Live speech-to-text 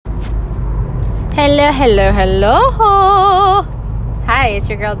Hello, hello, hello. Hi, it's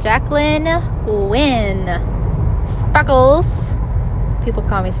your girl Jacqueline Wynn. Sparkles. People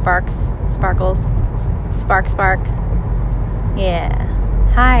call me Sparks. Sparkles. Spark. Yeah.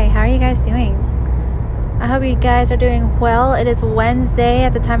 Hi, how are you guys doing? I hope you guys are doing well. It is Wednesday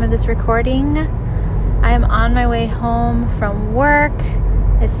at the time of this recording. I am on my way home from work.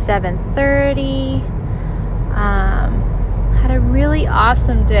 It's 7:30. Had a really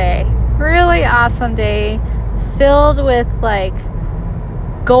awesome day filled with like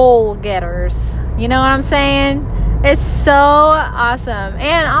goal getters. You know what I'm saying? It's so awesome.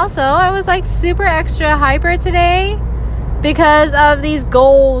 And also I was like super extra hyper today because of these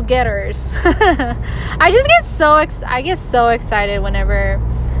goal getters. I get so excited whenever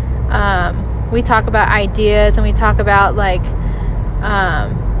we talk about ideas and we talk about like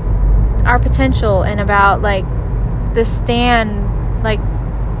our potential and about like the stand, like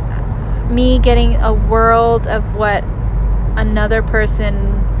me getting a world of what another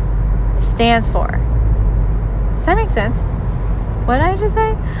person stands for. Does that make sense? What did I just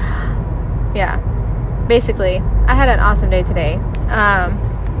say? Yeah. Basically, I had an awesome day today.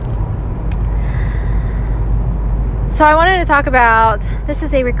 So I wanted to talk about, this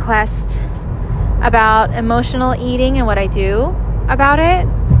is a request about emotional eating and what I do about it.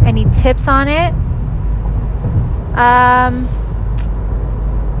 Any tips on it?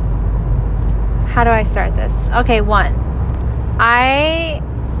 How do I start this? Okay,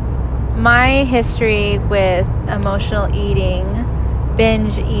 my history with emotional eating,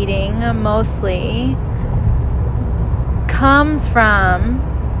 binge eating mostly, comes from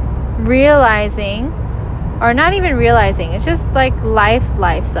realizing, or not even realizing, it's just like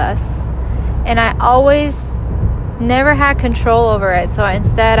life's us. And I always never had control over it. So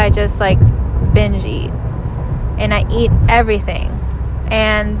instead I just like binge eat. And I eat everything.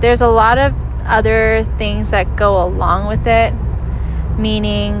 And there's a lot of other things that go along with it.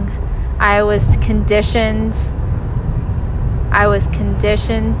 Meaning I was conditioned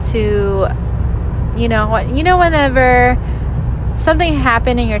to, whenever something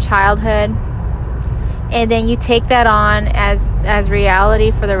happened in your childhood and then you take that on as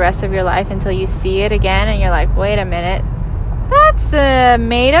reality for the rest of your life until you see it again and you're like, wait a minute, that's a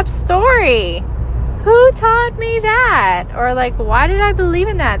made up story. Who taught me that? Or like, why did I believe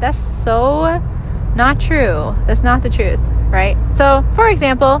in that? That's so not true. That's not the truth, right? So, for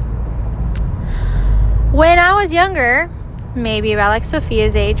example, when I was younger, maybe about like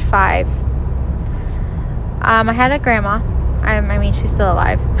Sophia's age, 5, I had a grandma. I mean, she's still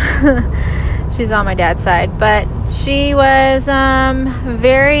alive. She's on my dad's side, but she was I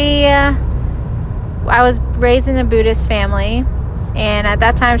was raised in a Buddhist family. And at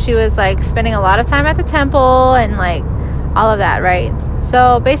that time, she was like spending a lot of time at the temple and like all of that, right?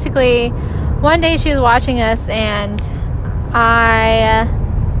 So basically, one day she was watching us and I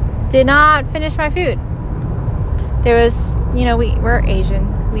did not finish my food. There was, we're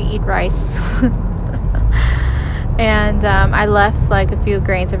Asian. We eat rice. And I left like a few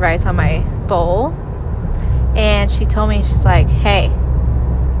grains of rice on my bowl. And she told me, she's like, hey,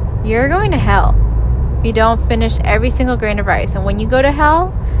 you're going to hell. You don't finish every single grain of rice. And when you go to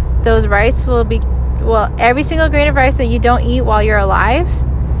hell, those rice will be, every single grain of rice that you don't eat while you're alive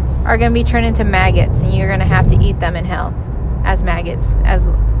are going to be turned into maggots. And you're going to have to eat them in hell as maggots, as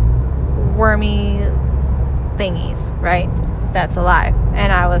wormy thingies, right? That's alive.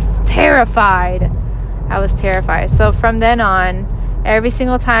 And I was terrified. So from then on, every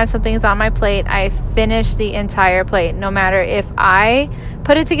single time something's on my plate, I finish the entire plate, no matter if I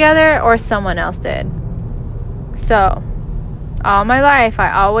put it together or someone else did. So, all my life,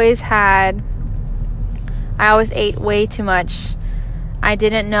 I always ate way too much. I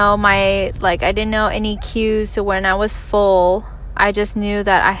didn't know I didn't know any cues to when I was full. I just knew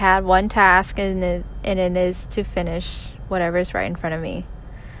that I had one task, and it is to finish whatever's right in front of me.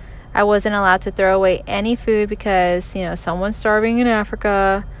 I wasn't allowed to throw away any food because, someone's starving in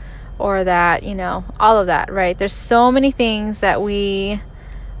Africa, or that, all of that, right? There's so many things that we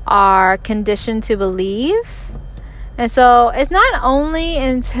are conditioned to believe. And so it's not only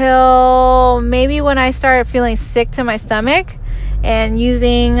until maybe when I started feeling sick to my stomach and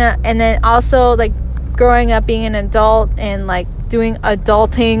then also like growing up being an adult and like doing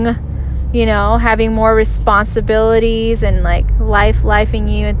adulting, having more responsibilities and like lifing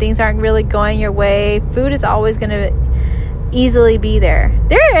you, and things aren't really going your way. Food is always going to easily be there.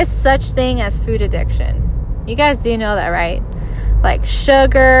 There is such thing as food addiction. You guys do know that, right? Like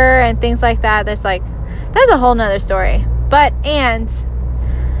sugar and things like that. That's a whole nother story. And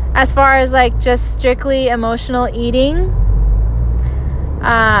as far as like just strictly emotional eating,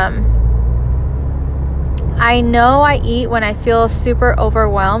 I know I eat when I feel super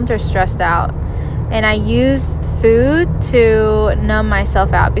overwhelmed or stressed out. And I use food to numb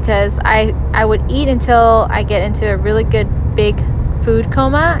myself out, because I would eat until I get into a really good big food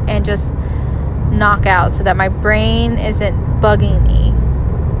coma and just knock out, so that my brain isn't bugging me,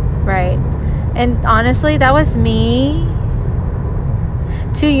 right? And honestly, that was me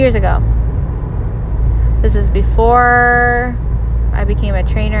 2 years ago. This is before I became a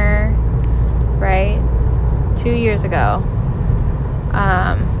trainer, right? 2 years ago.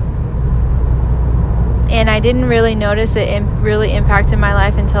 And I didn't really notice it really impacted my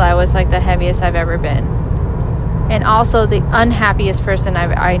life until I was like the heaviest I've ever been. And also the unhappiest person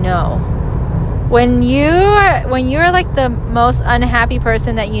I know. When you're like the most unhappy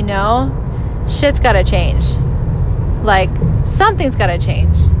person that you know, shit's gotta change. Like, something's gotta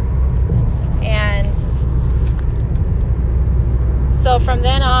change. And so from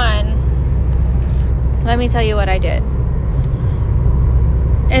then on, let me tell you what I did.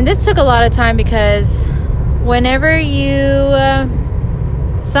 And this took a lot of time, because whenever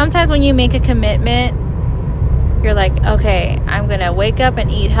sometimes when you make a commitment, you're like, okay, I'm going to wake up and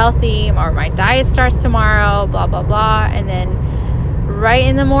eat healthy, or my diet starts tomorrow, blah, blah, blah. And then right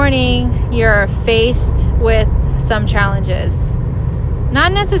in the morning, you're faced with some challenges.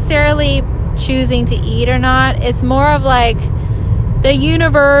 Not necessarily choosing to eat or not. It's more of like the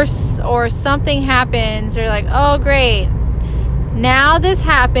universe or something happens. You're like, oh, great. Now this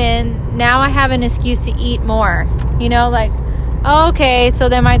happened. Now I have an excuse to eat more. You know, like, oh, okay, so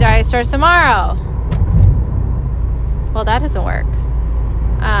then my diet starts tomorrow. Well, that doesn't work.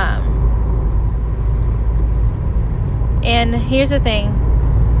 And here's the thing.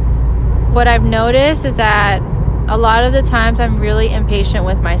 What I've noticed is that a lot of the times I'm really impatient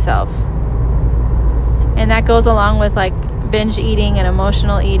with myself. And that goes along with like binge eating and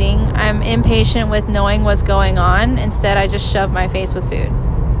emotional eating. I'm impatient with knowing what's going on. Instead, I just shove my face with food.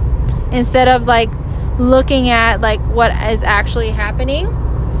 Instead of like looking at like what is actually happening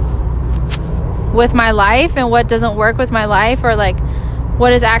with my life and what doesn't work with my life, or like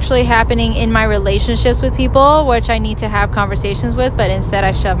what is actually happening in my relationships with people, which I need to have conversations with, but instead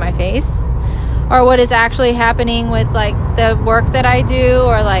I shove my face. Or what is actually happening with like the work that I do,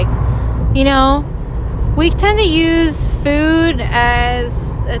 or like, you know, we tend to use food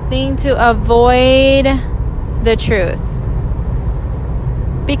as a thing to avoid the truth,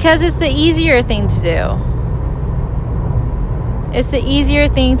 because it's the easier thing to do. It's the easier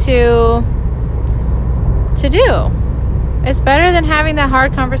thing to do. It's better than having that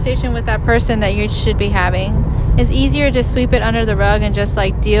hard conversation with that person that you should be having. It's easier to sweep it under the rug and just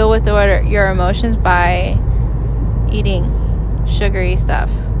like deal with your emotions by eating sugary stuff.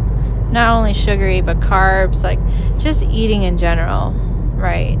 Not only sugary, but carbs, like just eating in general,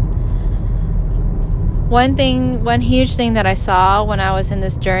 right? One huge thing that I saw when I was in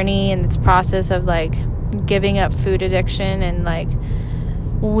this journey and this process of like giving up food addiction and like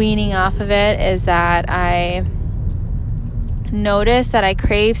weaning off of it is that I noticed that I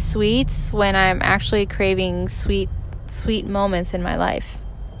crave sweets when I'm actually craving sweet moments in my life.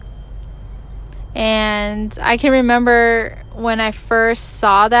 And I can remember when I first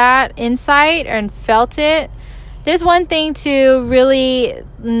saw that insight and felt it. There's one thing to really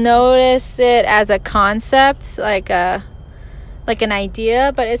notice it as a concept, like an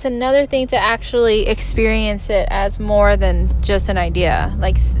idea, but it's another thing to actually experience it as more than just an idea.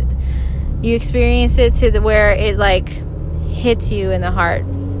 Like you experience it to where it like hits you in the heart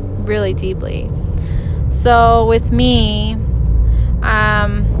really deeply. So with me,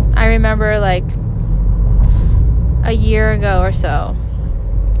 I remember like a year ago or so,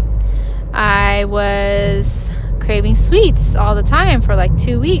 I was craving sweets all the time for like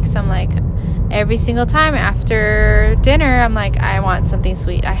 2 weeks. I'm like, every single time after dinner, I'm like, I want something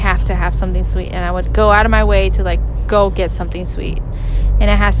sweet. I have to have something sweet. And I would go out of my way to like go get something sweet. And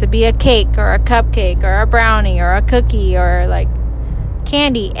it has to be a cake or a cupcake or a brownie or a cookie or like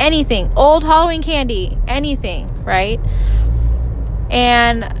candy, anything, old Halloween candy, anything, right?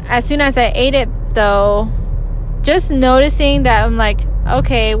 And as soon as I ate it though, just noticing that I'm like,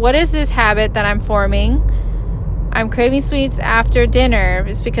 okay, what is this habit that I'm forming? I'm craving sweets after dinner.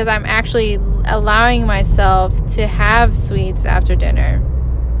 It's because I'm actually allowing myself to have sweets after dinner,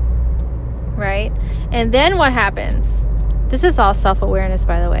 right? And then what happens? This is all self-awareness,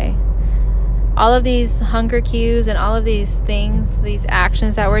 by the way. All of these hunger cues and all of these things, these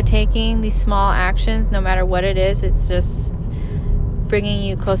actions that we're taking, these small actions, no matter what it is, it's just bringing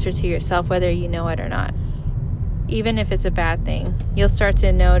you closer to yourself, whether you know it or not. Even if it's a bad thing, you'll start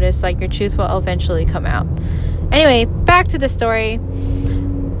to notice like your truth will eventually come out. Anyway, back to the story.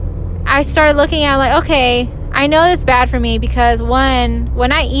 I started looking at like, okay, I know it's bad for me because when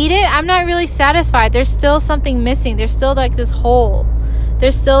I eat it, I'm not really satisfied. There's still something missing. There's still like this hole.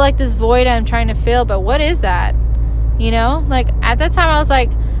 There's still like this void I'm trying to fill. But what is that? You know, like at that time I was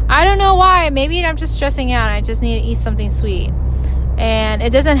like, I don't know why. Maybe I'm just stressing out and I just need to eat something sweet. And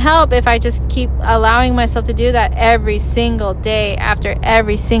it doesn't help if I just keep allowing myself to do that every single day after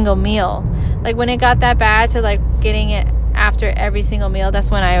every single meal. Like when it got that bad to like getting it after every single meal, that's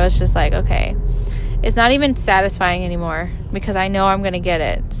when I was just like, okay, it's not even satisfying anymore because I know I'm going to get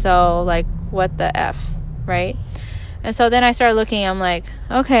it. So like, what the F, right? And so then I started looking, I'm like,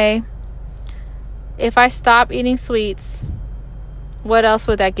 okay, if I stop eating sweets, what else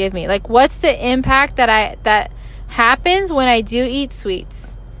would that give me? Like, what's the impact that happens when I do eat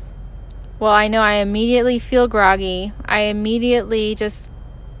sweets? Well, I know I immediately feel groggy. I am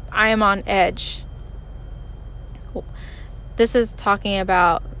on edge. This is talking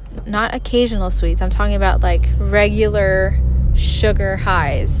about not occasional sweets. I'm talking about like regular sugar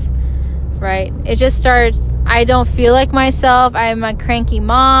highs, right? It just starts, I don't feel like myself. I'm a cranky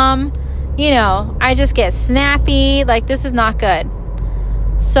mom. You know, I just get snappy. Like, this is not good.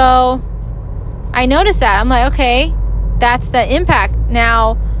 So I noticed that. I'm like, okay, that's the impact.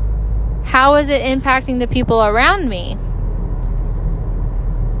 Now, how is it impacting the people around me?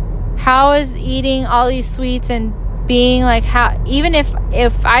 How is eating all these sweets and being like, how, even if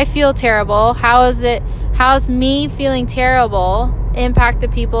I feel terrible, how's me feeling terrible impact the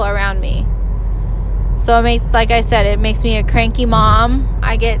people around me? So it makes, like I said, it makes me a cranky mom.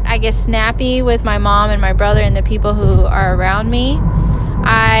 I get snappy with my mom and my brother and the people who are around me.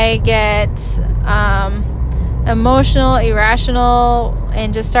 I get emotional, irrational,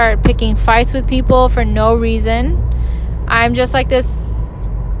 and just start picking fights with people for no reason. I'm just like this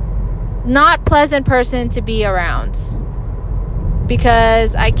not pleasant person to be around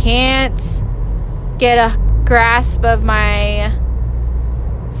because I can't get a grasp of my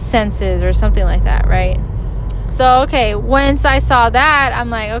senses or something like that, right? So, okay, once I saw that, I'm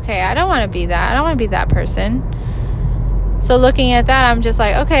like, okay, I don't want to be that. I don't want to be that person. So looking at that, I'm just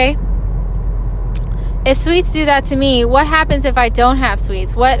like, okay, if sweets do that to me, what happens if I don't have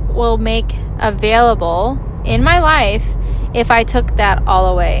sweets? What will make available in my life if I took that all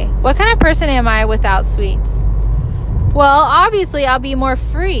away? What kind of person am I without sweets? Well, obviously, I'll be more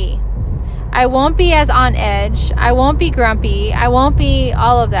free. I won't be as on edge. I won't be grumpy. I won't be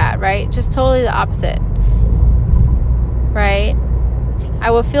all of that, right? Just totally the opposite, right?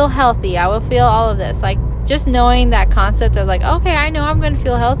 I will feel healthy. I will feel all of this. Like, just knowing that concept of like, okay, I know I'm going to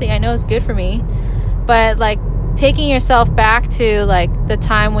feel healthy. I know it's good for me. But like taking yourself back to like the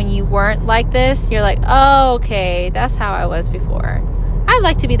time when you weren't like this, you're like, oh, okay, that's how I was before. I'd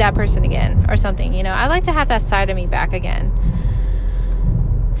like to be that person again or something, you know. I like to have that side of me back again.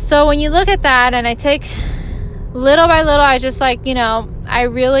 So when you look at that and I take little by little, I just like, you know, I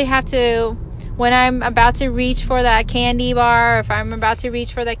really have to, when I'm about to reach for that candy bar, or if I'm about to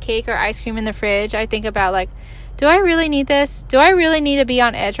reach for that cake or ice cream in the fridge, I think about like, do I really need this? Do I really need to be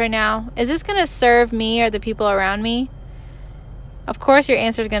on edge right now? Is this going to serve me or the people around me? Of course, your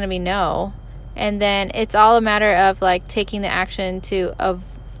answer is going to be no. And then it's all a matter of like taking the action to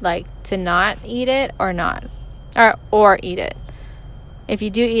not eat it or not, or eat it. If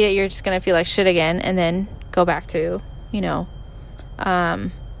you do eat it, you're just going to feel like shit again and then go back to, you know,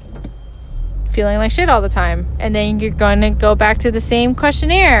 feeling like shit all the time. And then you're going to go back to the same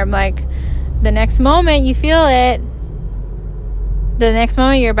questionnaire. Like, the next moment you feel it, the next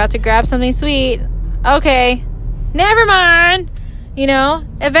moment you're about to grab something sweet, okay, never mind. You know,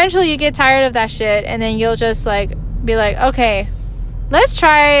 eventually you get tired of that shit and then you'll just like be like, okay, let's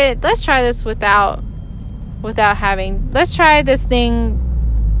try this without let's try this thing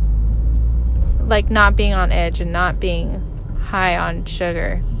like not being on edge and not being high on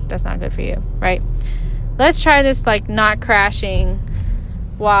sugar. That's not good for you, right? Let's try this like not crashing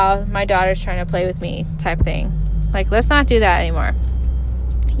while my daughter's trying to play with me type thing. Like, let's not do that anymore.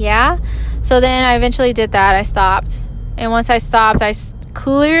 Yeah? So then I eventually did that. I stopped. And once I stopped, I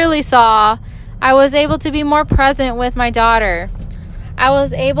clearly saw I was able to be more present with my daughter. I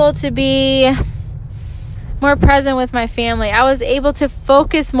was able to be more present with my family. I was able to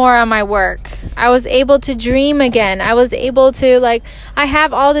focus more on my work. I was able to dream again. I was able to, like, I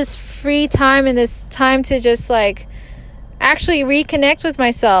have all this free time and this time to just, like, actually reconnect with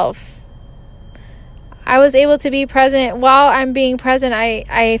myself. I was able to be present. While I'm being present,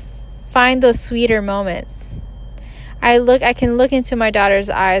 I find those sweeter moments. I can look into my daughter's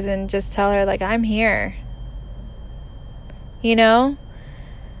eyes and just tell her, like, I'm here. You know?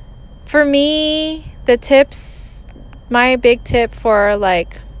 For me, my big tip for,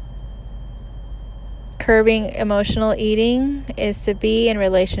 like, curbing emotional eating is to be in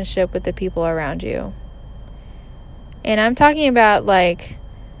relationship with the people around you. And I'm talking about, like,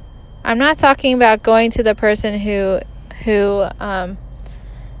 I'm not talking about going to the person who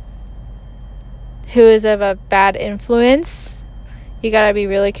is of a bad influence. You gotta be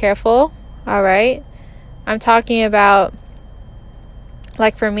really careful, all right? I'm talking about,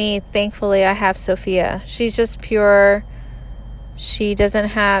 like, for me, thankfully, I have Sophia. She's just pure. She doesn't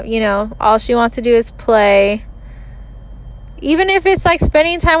have, all she wants to do is play. Even if it's like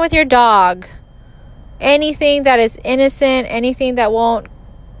spending time with your dog. Anything that is innocent, anything that won't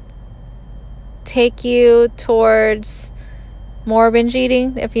take you towards more binge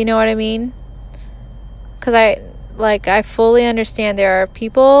eating, if you know what I mean. Because I fully understand there are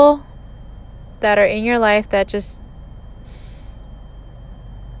people that are in your life that just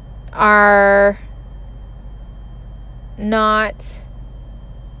are not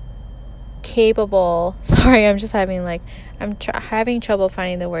capable. Sorry, I'm just having having trouble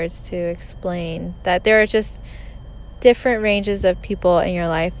finding the words to explain that there are just different ranges of people in your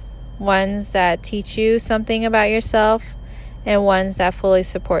life. Ones that teach you something about yourself and ones that fully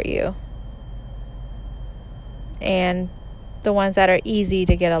support you. And the ones that are easy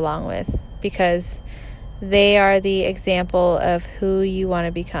to get along with because they are the example of who you want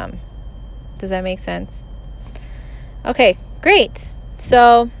to become. Does that make sense? Okay, great.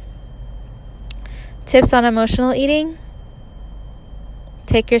 So, tips on emotional eating.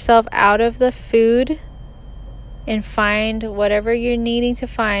 Take yourself out of the food and find whatever you're needing to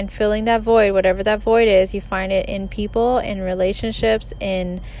find, filling that void, whatever that void is. You find it in people, in relationships,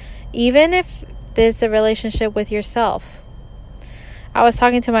 even if there's a relationship with yourself. I was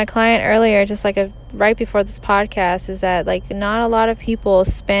talking to my client earlier, just right before this podcast, is that not a lot of people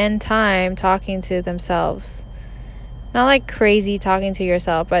spend time talking to themselves. Not like crazy talking to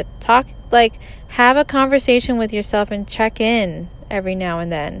yourself, but have a conversation with yourself and check in every now and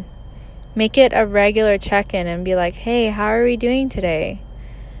then. Make it a regular check-in and be like, hey, how are we doing today?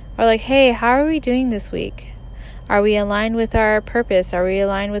 Or hey, how are we doing this week? Are we aligned with our purpose? Are we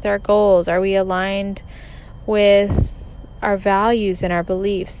aligned with our goals? Are we aligned with our values and our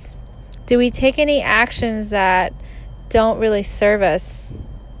beliefs? Do we take any actions that don't really serve us?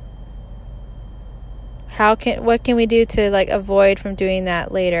 What can we do to avoid from doing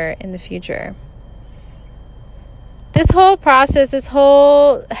that later in the future? This whole process, this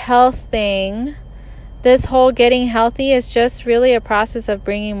whole health thing, this whole getting healthy is just really a process of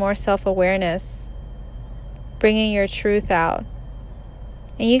bringing more self-awareness, bringing your truth out.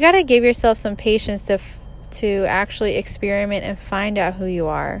 And you got to give yourself some patience to actually experiment and find out who you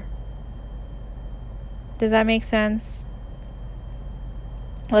are. Does that make sense?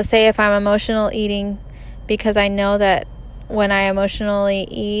 Let's say if I'm emotional eating because I know that when I emotionally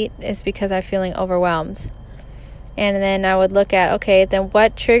eat it's because I'm feeling overwhelmed. And then I would look at, okay, then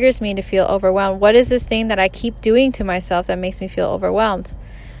what triggers me to feel overwhelmed? What is this thing that I keep doing to myself that makes me feel overwhelmed?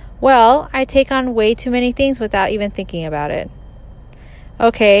 Well, I take on way too many things without even thinking about it.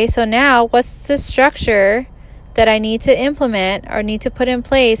 Okay, so now what's the structure that I need to implement or need to put in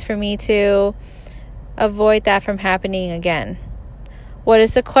place for me to avoid that from happening again? What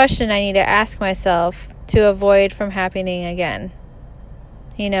is the question I need to ask myself to avoid from happening again?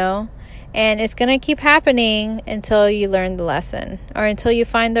 And it's going to keep happening until you learn the lesson or until you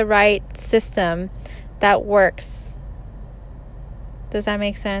find the right system that works. Does that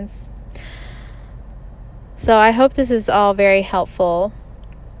make sense? So I hope this is all very helpful.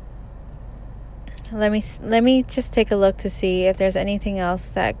 Let me just take a look to see if there's anything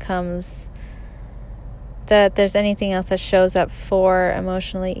else that shows up for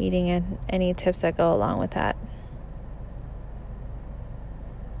emotionally eating and any tips that go along with that.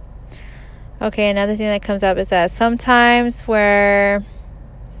 Okay, another thing that comes up is that sometimes where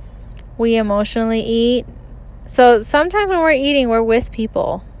we emotionally eat, so sometimes when we're eating, we're with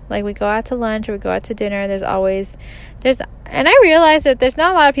people. We go out to lunch or we go out to dinner, and I realize that there's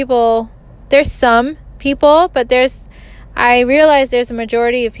not a lot of people, there's some people, but I realize there's a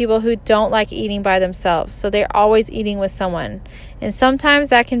majority of people who don't like eating by themselves. So they're always eating with someone. And sometimes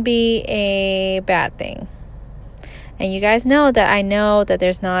that can be a bad thing. And you guys know that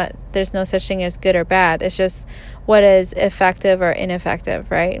there's no such thing as good or bad. It's just what is effective or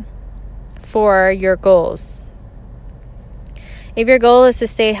ineffective, right? For your goals. If your goal is to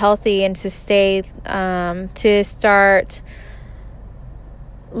stay healthy and to start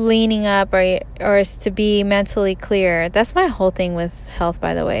leaning up or is to be mentally clear. That's my whole thing with health,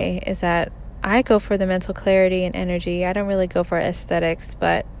 by the way, is that I go for the mental clarity and energy. I don't really go for aesthetics,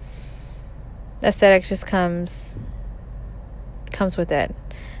 but aesthetics just comes with it.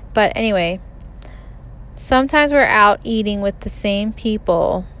 But anyway, sometimes we're out eating with the same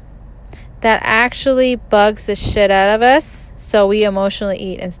people that actually bugs the shit out of us, so we emotionally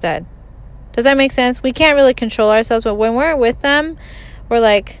eat instead. Does that make sense? We can't really control ourselves, but when we're with them, we're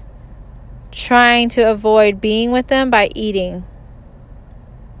like trying to avoid being with them by eating.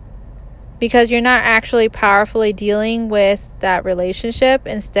 Because you're not actually powerfully dealing with that relationship.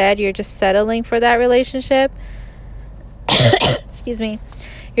 Instead, you're just settling for that relationship. Excuse me.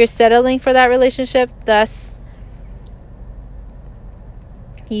 You're settling for that relationship. Thus,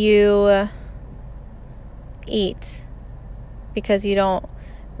 you eat. Because you don't...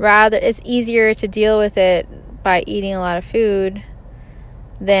 Rather, it's easier to deal with it by eating a lot of food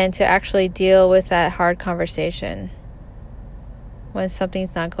than to actually deal with that hard conversation when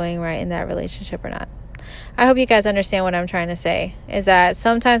something's not going right in that relationship or not. I hope you guys understand what I'm trying to say. Is that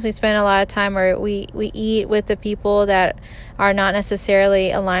sometimes we spend a lot of time where we eat with the people that are not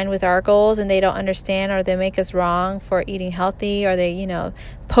necessarily aligned with our goals, and they don't understand, or they make us wrong for eating healthy, or they,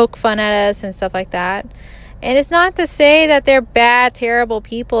 poke fun at us and stuff like that. And it's not to say that they're bad, terrible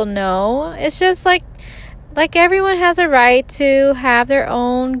people. No, it's just like everyone has a right to have their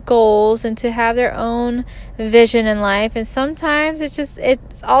own goals and to have their own vision in life. And sometimes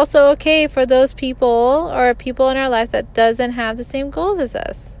it's also okay for those people or people in our lives that doesn't have the same goals as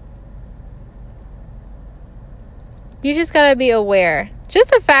us. You just got to be aware. Just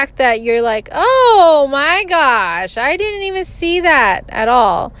the fact that you're like, oh my gosh, I didn't even see that at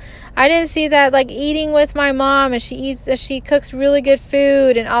all. I didn't see that, like eating with my mom and she cooks really good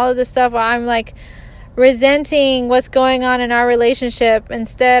food and all of this stuff. I'm like resenting what's going on in our relationship.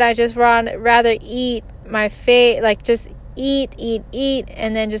 Instead, I just rather eat my fate, like just eat,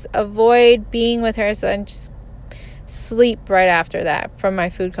 and then just avoid being with her, so I just sleep right after that from my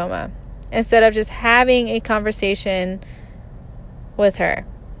food coma, instead of just having a conversation with her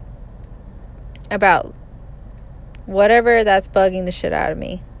about whatever that's bugging the shit out of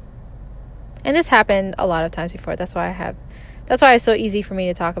me. And this happened a lot of times before. That's why it's so easy for me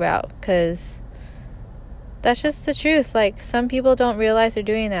to talk about, because that's just the truth. Like, some people don't realize they're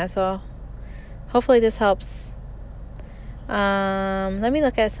doing that. So hopefully this helps. Let me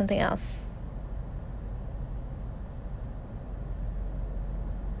look at something else.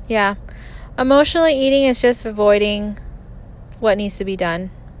 Yeah. Emotionally eating is just avoiding what needs to be done.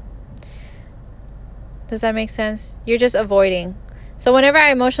 Does that make sense? You're just avoiding. So whenever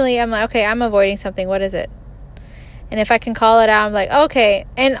I'm like, okay, I'm avoiding something. What is it? And if I can call it out, I'm like, okay.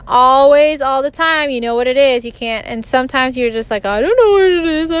 And always, all the time, you know what it is. You can't. And sometimes you're just like, I don't know what it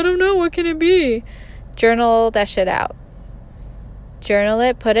is. I don't know. What can it be? Journal that shit out. Journal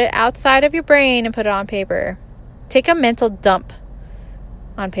it. Put it outside of your brain and put it on paper. Take a mental dump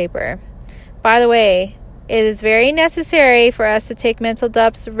on paper. By the way, it is very necessary for us to take mental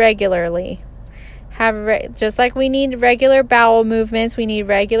dumps regularly. Just like we need regular bowel movements, we need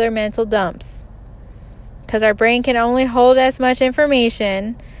regular mental dumps. Because our brain can only hold as much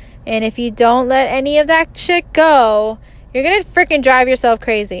information. And if you don't let any of that shit go, you're going to freaking drive yourself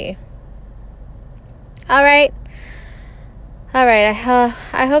crazy. Alright.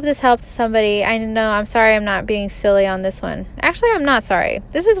 I hope this helped somebody. I know, I'm sorry I'm not being silly on this one. Actually, I'm not sorry.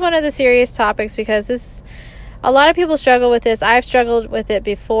 This is one of the serious topics, because a lot of people struggle with this. I've struggled with it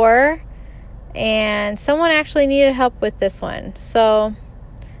before. And someone actually needed help with this one. So,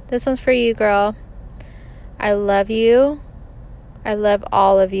 this one's for you, girl. I love you. I love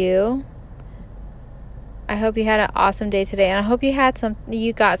all of you. I hope you had an awesome day today. And I hope you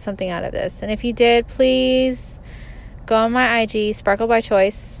got something out of this. And if you did, please go on my IG, Sparkle by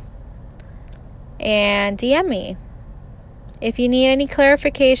Choice, and DM me. If you need any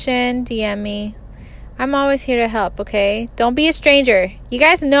clarification, DM me. I'm always here to help, okay? Don't be a stranger. You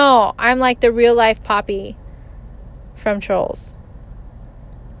guys know I'm like the real life Poppy from Trolls.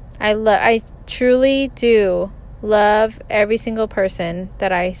 I truly do love every single person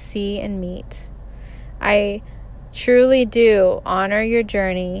that I see and meet. I truly do honor your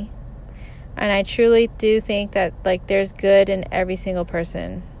journey. And I truly do think that, like, there's good in every single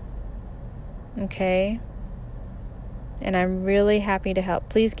person. Okay? And I'm really happy to help.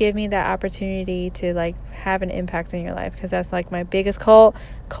 Please give me that opportunity to, like, have an impact in your life. Because that's, like, my biggest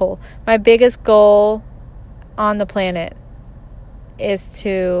my biggest goal on the planet is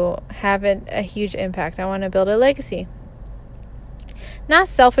to have a huge impact. I want to build a legacy. Not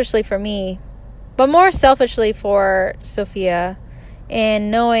selfishly for me, but more selfishly for Sophia.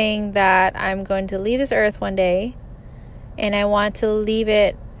 And knowing that I'm going to leave this earth one day. And I want to leave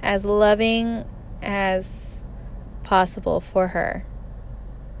it as loving as possible for her.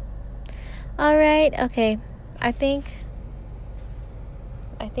 All right, okay. I think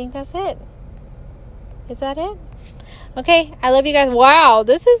that's it. Is that it? Okay, I love you guys. Wow,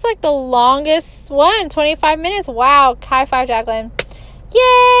 this is like the longest one, 25 minutes. Wow, high five, Jacqueline.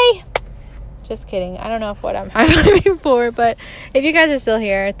 Yay! Just kidding. I don't know what I'm high-fiving for, but if you guys are still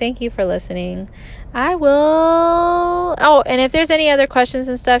here, thank you for listening. I will... Oh, and if there's any other questions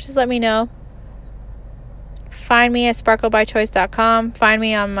and stuff, just let me know. Find me at sparklebychoice.com. Find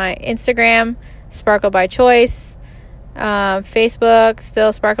me on my Instagram, Sparkle by Choice. Facebook,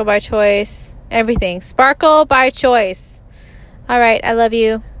 still Sparkle by Choice. Everything. Sparkle by Choice. All right. I love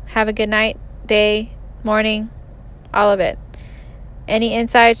you. Have a good night, day, morning, all of it. Any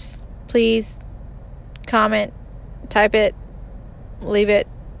insights, please comment, type it, leave it,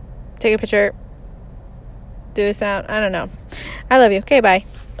 take a picture, do a sound. I don't know. I love you. Okay, bye.